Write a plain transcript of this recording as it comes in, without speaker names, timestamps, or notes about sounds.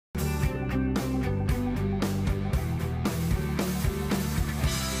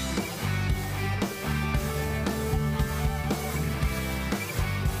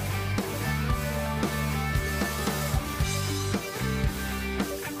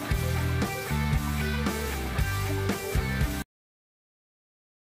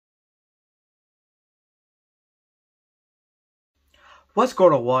What's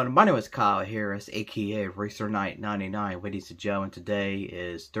going on? My name is Kyle Harris, aka Racer Knight 99. Ladies and gentlemen, today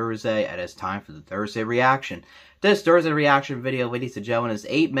is Thursday, and it's time for the Thursday reaction. This Thursday reaction video, ladies and gentlemen, is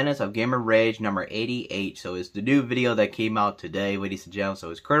 8 minutes of Gamer Rage number 88. So it's the new video that came out today, ladies and gentlemen. So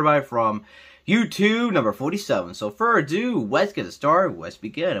it's created from YouTube number 47. So for ado, let's get it started. Let's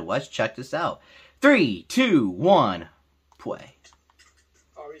begin and let's check this out. 3, 2, 1, play.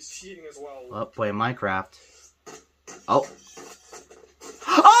 Oh, he's cheating as well. Oh, playing Minecraft. Oh.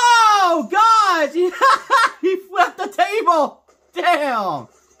 Oh, God! He flipped the table! Damn!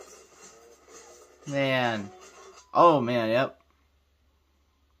 Man. Oh, man, yep.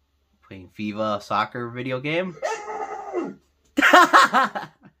 Playing FIFA soccer video game?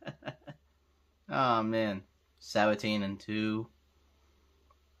 Oh, man. 17 and 2.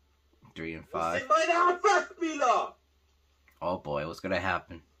 3 and 5. Oh, boy, what's gonna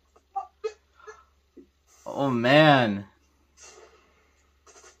happen? Oh, man.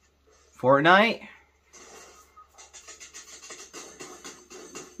 Fortnite?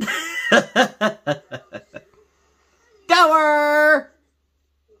 Tower!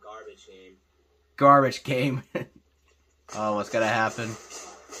 Garbage game. Garbage game. Oh, what's gonna happen?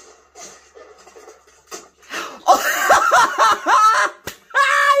 Oh!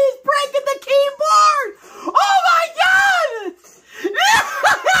 He's breaking the keyboard! Oh my god!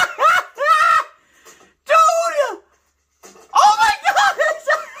 Dude! Oh my god!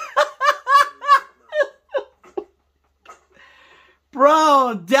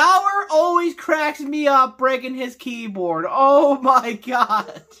 Bro, Dower always cracks me up breaking his keyboard. Oh my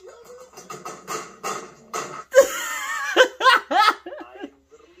god.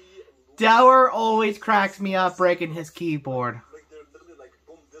 Dower always cracks me up breaking his keyboard.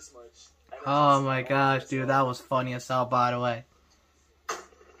 Oh my gosh, dude, that was funny as hell, by the way.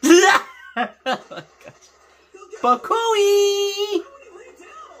 Bakui!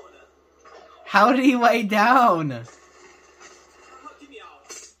 How did he lay down?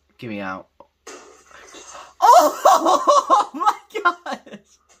 Give me out. Oh my gosh!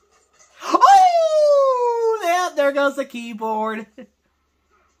 Oh! Yeah, there goes the keyboard.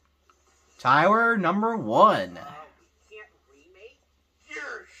 Tower number 1.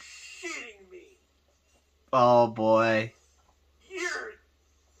 You're shitting me. Oh boy. You're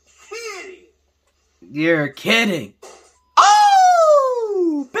kidding. You're kidding.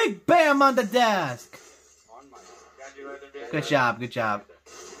 Oh! Big bam on the desk. Good job, good job.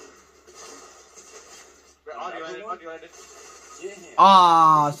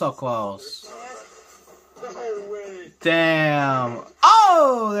 Ah, so close. Damn.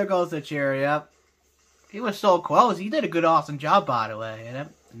 Oh, there goes the chair, yep. He was so close. He did a good, awesome job, by the way. And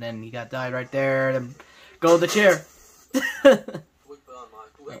then he got died right there. Then go the chair.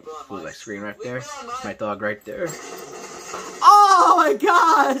 Ooh, my screen right there. My dog right there. Oh my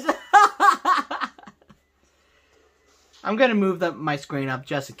gosh! I'm gonna move my screen up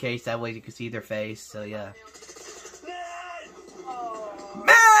just in case. That way you can see their face. So yeah.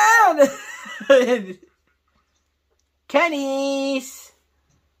 Man! Kenny's!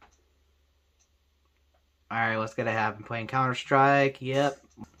 Alright, what's gonna happen? Playing Counter-Strike, yep.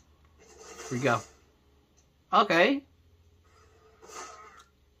 Here we go. Okay.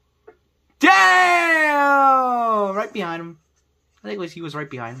 Damn! Right behind him. I think he was right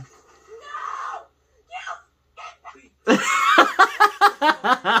behind him. No!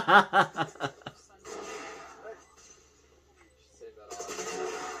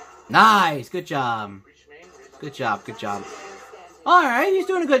 Nice! Good job. Good job, good job. Alright, he's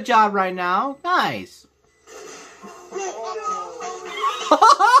doing a good job right now. Nice.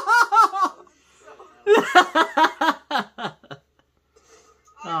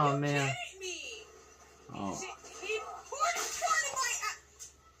 Oh, man. Oh.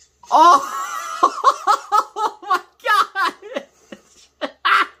 Oh my god!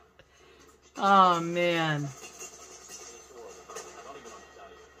 Oh, man.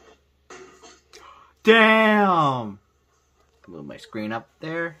 Damn! Move my screen up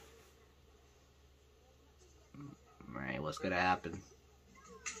there. Alright, what's gonna happen?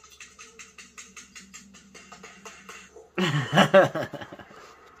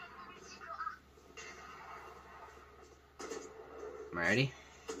 Ready?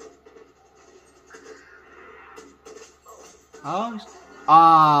 Oh,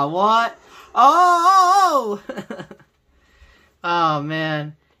 what? Oh! Oh,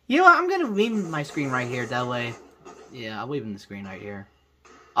 man. You know what? I'm gonna leave my screen right here, that way. Yeah, I'll leave the screen right here.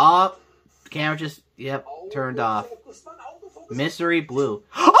 Oh, the camera just, yep, turned off. Mystery blue.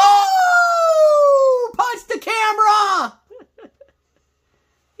 Oh! Punch the camera!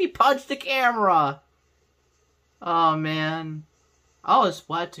 He punched the camera! Oh, man. Oh, it's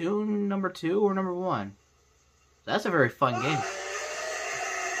Splatoon number 2 or number 1? That's a very fun game.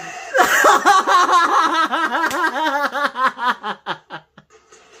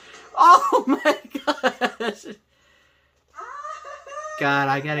 Oh my gosh. God,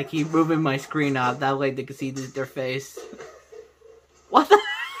 I gotta keep moving my screen up. That way they can see their face. What the?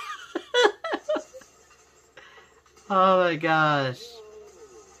 Oh my gosh.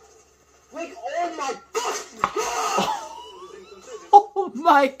 Like, oh my god! Oh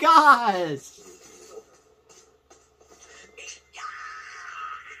my gosh.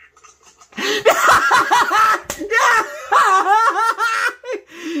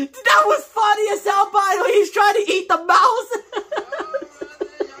 That was funny as hell, by the way. He's trying to eat the mouse.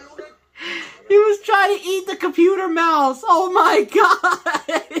 He was trying to eat the computer mouse. Oh my god.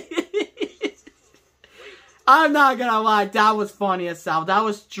 I'm not gonna lie, that was funny as hell. That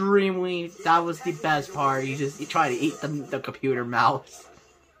was that was the best part. He tried to eat the computer mouse.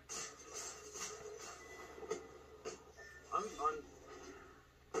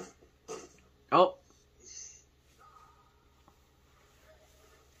 Oh.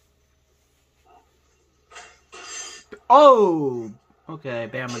 Oh! Okay,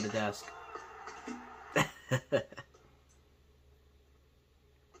 bam on the desk.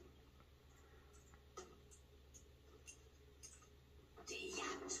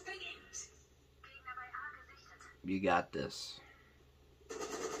 You got this.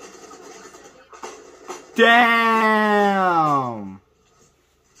 Damn!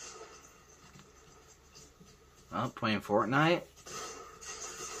 Oh, playing Fortnite?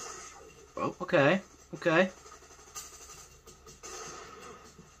 Oh, okay. Okay.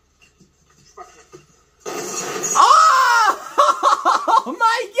 Oh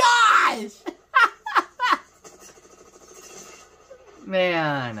my gosh!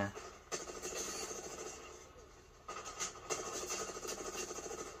 Man.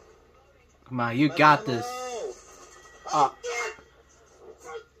 Come on, you got this.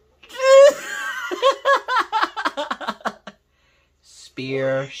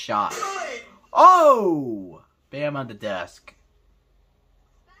 Spear shot. Oh! Bam on the desk.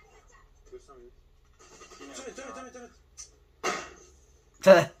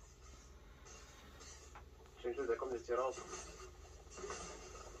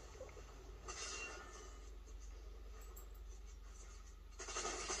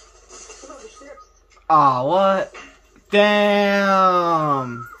 Oh, what?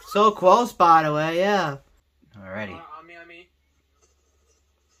 Damn! So close, by the way, yeah. Alrighty.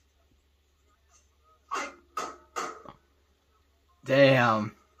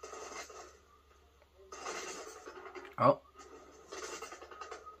 Damn. Oh.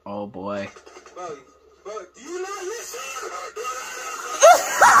 Oh boy. Bro, do you not listen?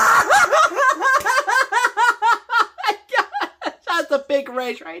 That's a big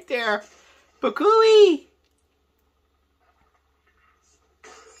rage right there. Bakui!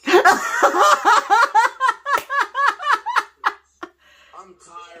 I'm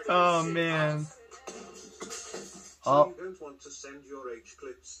tired. Oh man. So you don't want to send your age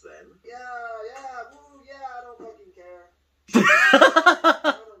clips then? Yeah, woo, yeah, I don't fucking care. I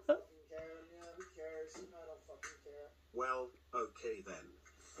don't fucking care. Yeah, who cares? I don't fucking care. Well, okay then.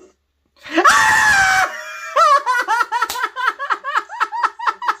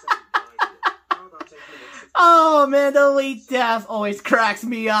 Oh man, the Elite Death always cracks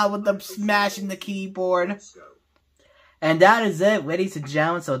me up with them smashing the keyboard. Let's go. And that is it, ladies and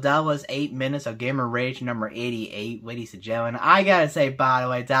gentlemen. So that was 8 minutes of Gamer Rage number 88, ladies and gentlemen. I gotta say, by the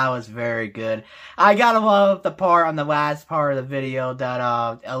way, that was very good. I gotta love the part on the last part of the video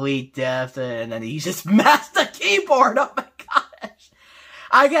that Elite Death, and then he just smashed the keyboard. Oh my gosh.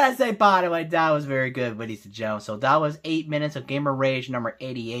 I gotta say, by the way, that was very good, ladies and gentlemen. So that was 8 minutes of Gamer Rage number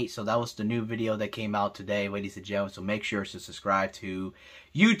 88. So that was the new video that came out today, ladies and gentlemen. So make sure to subscribe to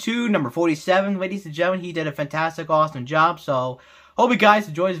YouTube number 47, ladies and gentlemen. He did a fantastic, awesome job. So hope you guys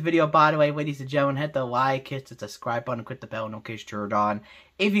enjoyed this video. By the way, ladies and gentlemen, hit the like, hit the subscribe button, click the bell notification turned on.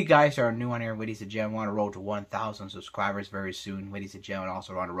 If you guys are new on here, ladies and gentlemen, want to roll to 1,000 subscribers very soon, ladies and gentlemen.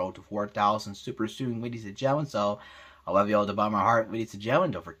 Also on the road to 4,000 super soon, ladies and gentlemen. So I love you all to the bottom of my heart, ladies and gentlemen.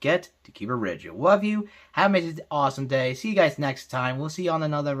 Don't forget to keep it rigid. Love you. Have an amazing, awesome day. See you guys next time. We'll see you on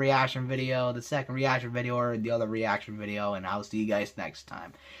another reaction video, the second reaction video, or the other reaction video, and I'll see you guys next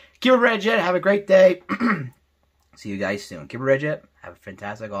time. Keep it rigid. Have a great day. See you guys soon. Keep it rigid. Have a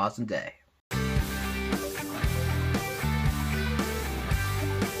fantastic, awesome day.